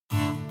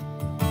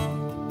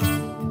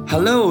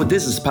Hello,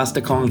 this is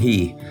Pastor Kong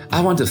Hee. I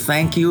want to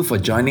thank you for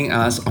joining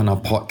us on our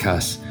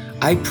podcast.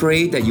 I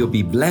pray that you'll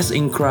be blessed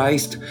in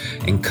Christ,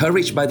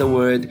 encouraged by the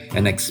Word,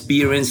 and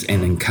experience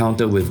an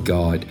encounter with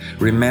God.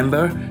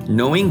 Remember,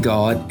 knowing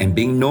God and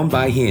being known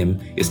by Him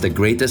is the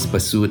greatest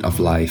pursuit of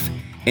life.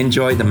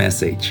 Enjoy the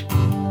message.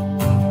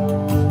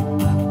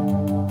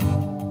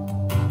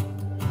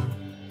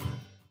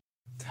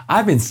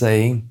 I've been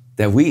saying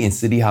that we in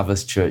City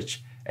Harvest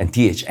Church and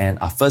THN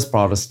are first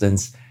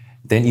Protestants,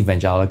 then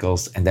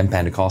Evangelicals, and then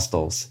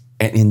Pentecostals,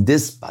 and in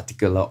this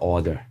particular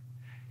order.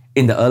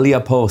 In the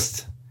earlier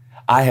post,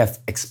 I have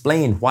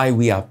explained why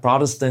we are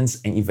Protestants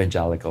and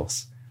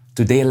Evangelicals.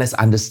 Today, let's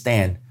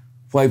understand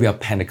why we are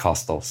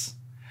Pentecostals.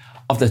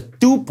 Of the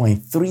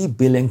 2.3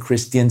 billion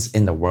Christians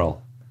in the world,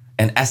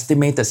 an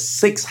estimated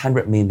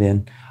 600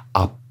 million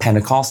are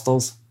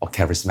Pentecostals or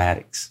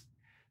Charismatics.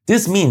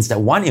 This means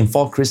that 1 in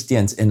 4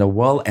 Christians in the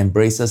world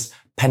embraces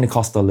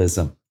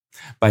Pentecostalism.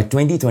 By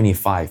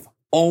 2025,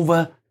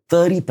 over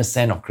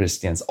 30% of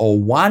Christians, or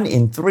 1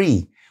 in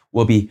 3,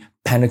 will be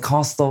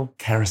Pentecostal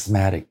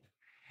charismatic.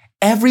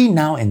 Every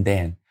now and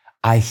then,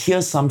 I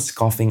hear some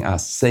scoffing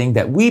us, saying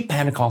that we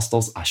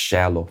Pentecostals are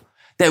shallow,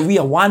 that we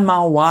are 1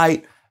 mile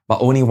wide,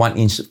 but only 1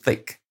 inch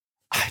thick.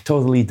 I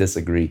totally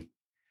disagree.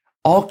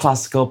 All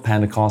classical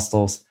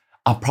Pentecostals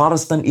are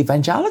Protestant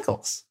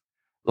evangelicals.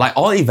 Like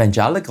all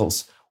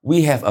evangelicals,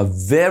 we have a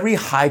very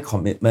high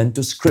commitment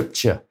to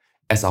Scripture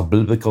as our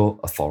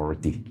biblical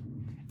authority.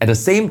 At the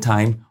same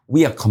time,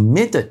 we are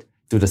committed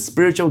to the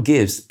spiritual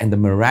gifts and the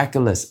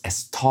miraculous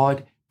as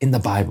taught in the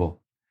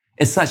Bible.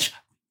 As such,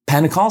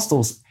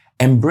 Pentecostals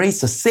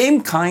embrace the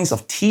same kinds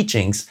of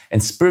teachings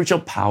and spiritual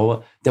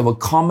power that were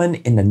common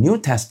in the New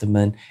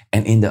Testament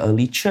and in the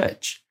early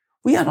church.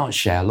 We are not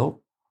shallow.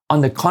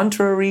 On the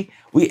contrary,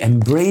 we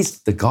embrace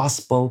the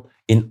gospel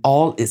in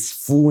all its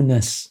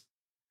fullness.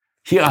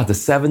 Here are the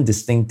 7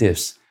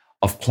 distinctives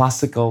of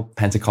classical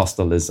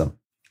Pentecostalism.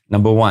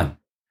 Number 1,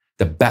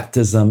 the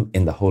baptism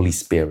in the Holy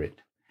Spirit.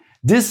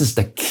 This is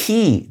the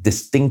key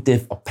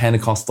distinctive of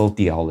Pentecostal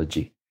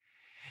theology,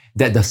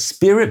 that the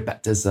Spirit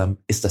baptism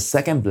is the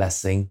second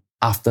blessing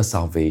after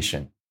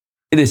salvation.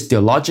 It is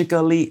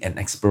theologically and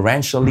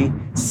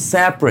experientially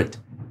separate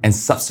and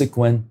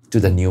subsequent to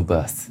the new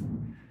birth.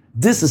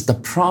 This is the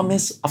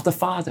promise of the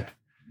Father.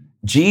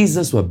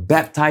 Jesus will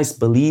baptize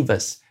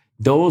believers,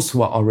 those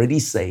who are already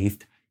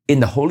saved, in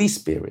the Holy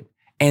Spirit,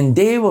 and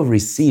they will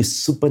receive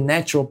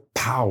supernatural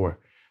power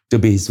to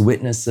be His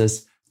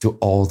witnesses to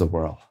all the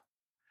world.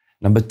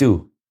 Number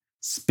 2,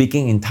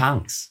 speaking in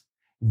tongues.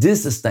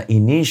 This is the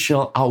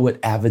initial outward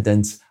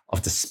evidence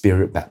of the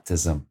Spirit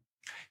baptism.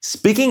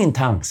 Speaking in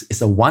tongues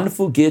is a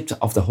wonderful gift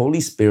of the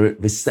Holy Spirit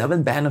with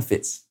 7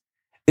 benefits.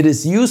 It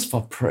is used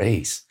for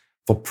praise,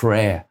 for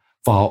prayer,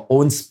 for our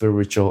own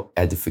spiritual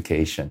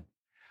edification,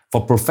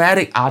 for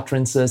prophetic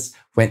utterances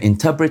when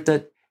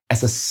interpreted,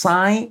 as a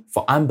sign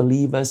for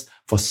unbelievers,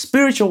 for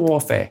spiritual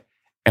warfare,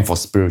 and for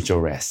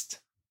spiritual rest.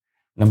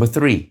 Number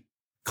 3,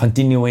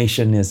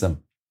 continuationism.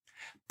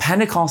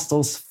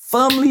 Pentecostals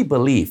firmly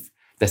believe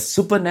that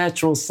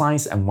supernatural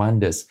signs and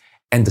wonders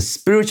and the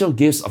spiritual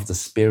gifts of the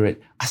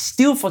Spirit are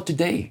still for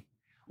today.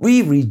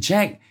 We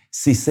reject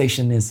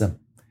cessationism.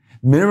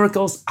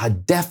 Miracles are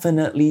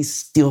definitely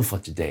still for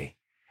today.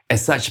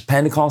 As such,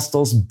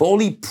 Pentecostals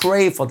boldly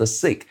pray for the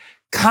sick,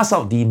 cast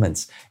out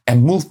demons,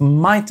 and move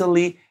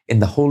mightily in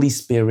the Holy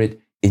Spirit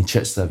in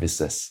church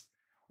services.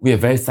 We are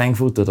very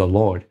thankful to the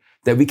Lord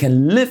that we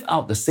can live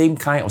out the same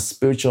kind of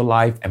spiritual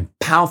life and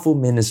powerful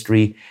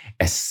ministry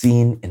as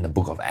seen in the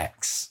book of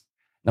Acts.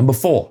 Number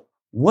 4,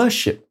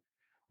 worship.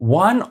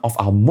 One of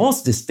our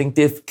most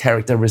distinctive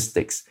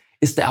characteristics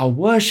is that our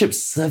worship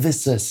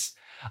services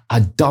are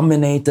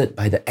dominated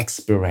by the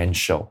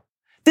experiential.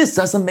 This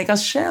doesn't make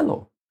us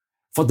shallow.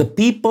 For the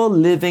people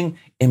living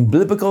in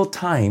biblical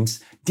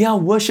times, their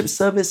worship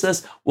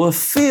services were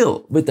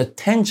filled with the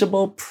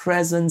tangible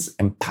presence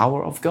and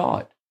power of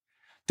God.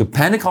 To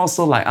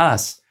Pentecostals like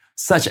us,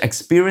 such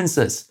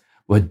experiences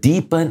will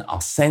deepen our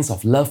sense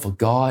of love for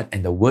God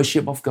and the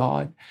worship of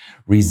God,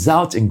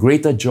 result in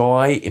greater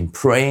joy in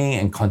praying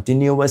and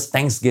continuous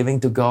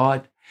thanksgiving to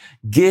God,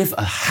 give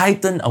a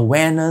heightened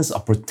awareness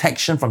of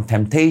protection from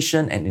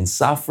temptation and in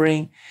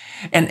suffering,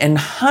 and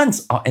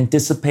enhance our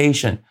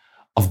anticipation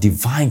of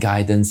divine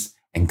guidance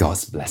and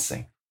God's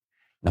blessing.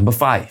 Number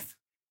 5,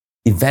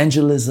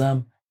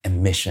 evangelism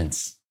and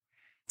missions.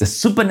 The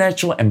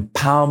supernatural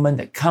empowerment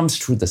that comes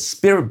through the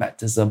Spirit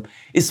baptism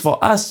is for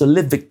us to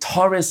live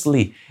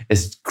victoriously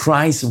as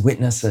Christ's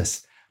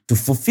witnesses to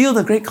fulfill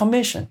the Great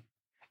Commission.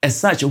 As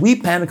such, we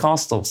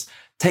Pentecostals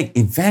take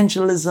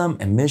evangelism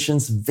and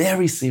missions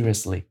very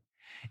seriously.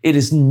 It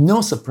is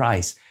no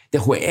surprise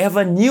that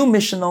wherever new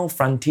missional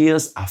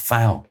frontiers are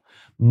found,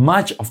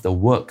 much of the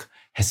work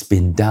has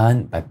been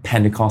done by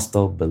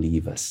Pentecostal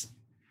believers.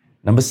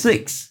 Number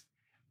 6,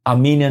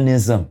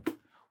 Arminianism.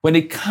 When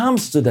it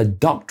comes to the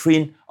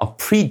doctrine of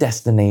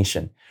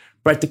predestination,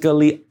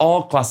 practically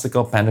all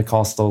classical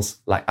Pentecostals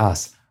like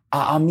us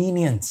are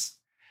Arminians.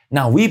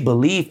 Now, we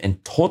believe in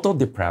total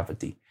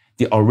depravity,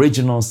 the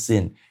original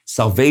sin,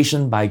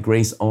 salvation by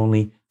grace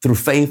only, through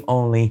faith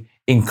only,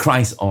 in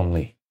Christ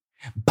only.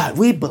 But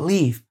we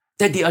believe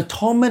that the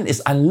atonement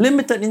is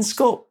unlimited in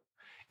scope.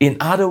 In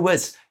other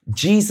words,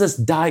 Jesus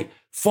died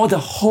for the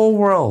whole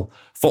world,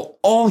 for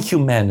all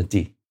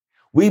humanity.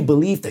 We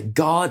believe that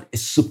God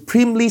is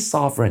supremely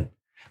sovereign,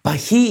 but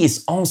He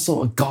is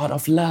also a God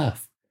of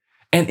love.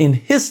 And in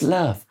His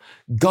love,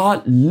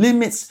 God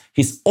limits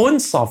His own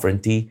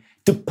sovereignty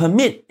to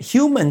permit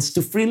humans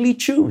to freely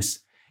choose,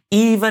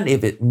 even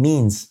if it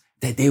means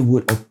that they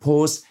would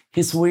oppose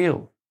His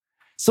will.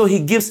 So He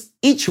gives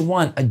each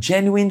one a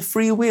genuine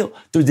free will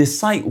to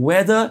decide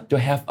whether to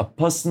have a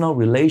personal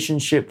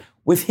relationship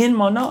with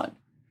Him or not.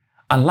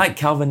 Unlike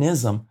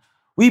Calvinism,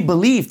 we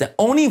believe that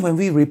only when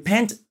we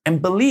repent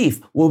and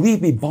believe will we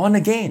be born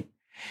again.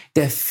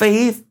 That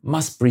faith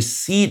must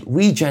precede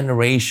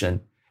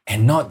regeneration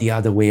and not the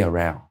other way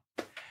around.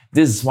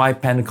 This is why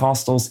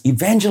Pentecostals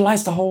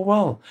evangelize the whole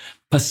world,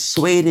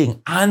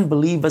 persuading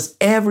unbelievers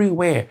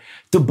everywhere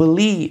to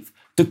believe,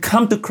 to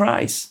come to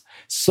Christ,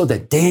 so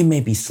that they may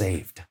be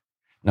saved.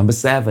 Number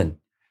 7,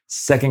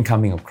 second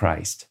coming of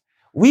Christ.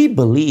 We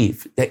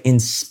believe that in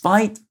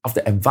spite of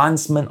the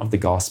advancement of the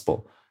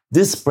gospel,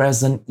 this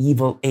present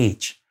evil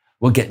age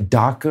will get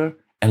darker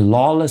and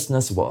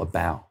lawlessness will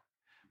abound.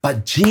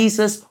 But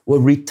Jesus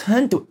will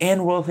return to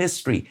end world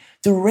history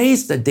to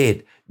raise the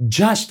dead,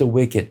 judge the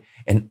wicked,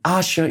 and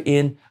usher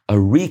in a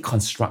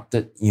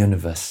reconstructed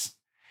universe.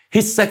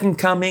 His second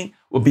coming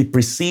will be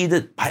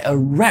preceded by a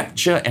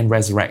rapture and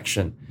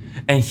resurrection,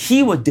 and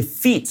He will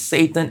defeat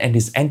Satan and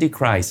his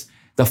antichrist,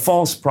 the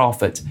false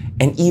prophet,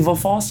 and evil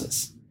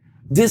forces.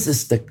 This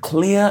is the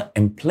clear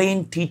and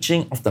plain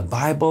teaching of the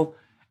Bible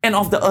and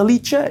of the early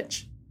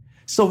church.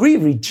 So we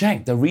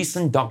reject the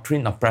recent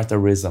doctrine of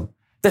preterism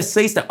that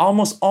says that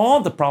almost all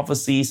the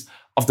prophecies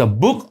of the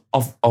book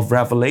of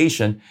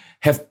Revelation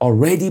have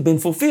already been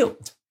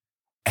fulfilled.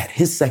 At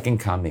His second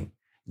coming,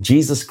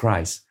 Jesus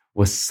Christ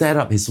will set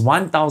up His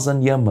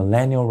 1,000-year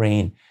millennial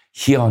reign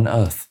here on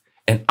earth.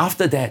 And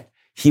after that,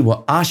 He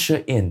will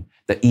usher in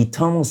the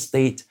eternal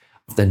state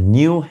of the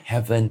new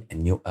heaven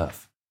and new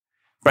earth.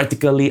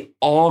 Practically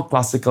all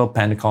classical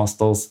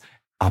Pentecostals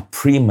are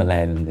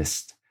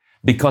premillennialists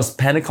because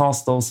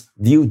Pentecostals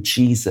view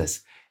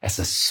Jesus as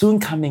a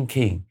soon-coming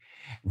King.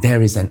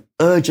 There is an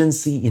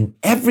urgency in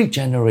every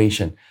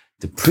generation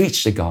to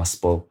preach the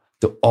gospel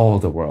to all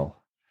the world.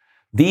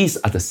 These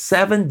are the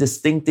 7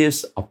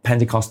 distinctives of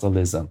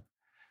Pentecostalism.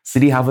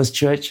 City Harvest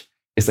Church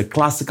is a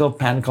classical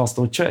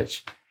Pentecostal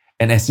church.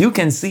 And as you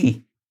can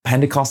see,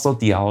 Pentecostal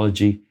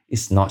theology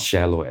is not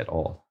shallow at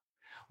all.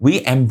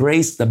 We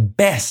embrace the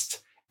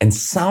best and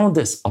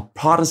soundest of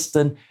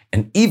Protestant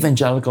and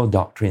evangelical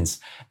doctrines,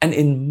 and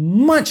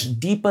in much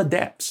deeper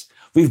depths,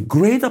 with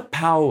greater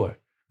power,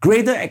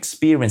 greater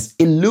experience,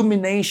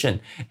 illumination,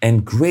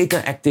 and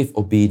greater active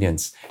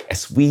obedience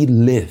as we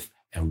live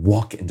and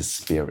walk in the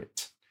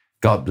Spirit.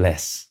 God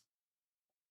bless.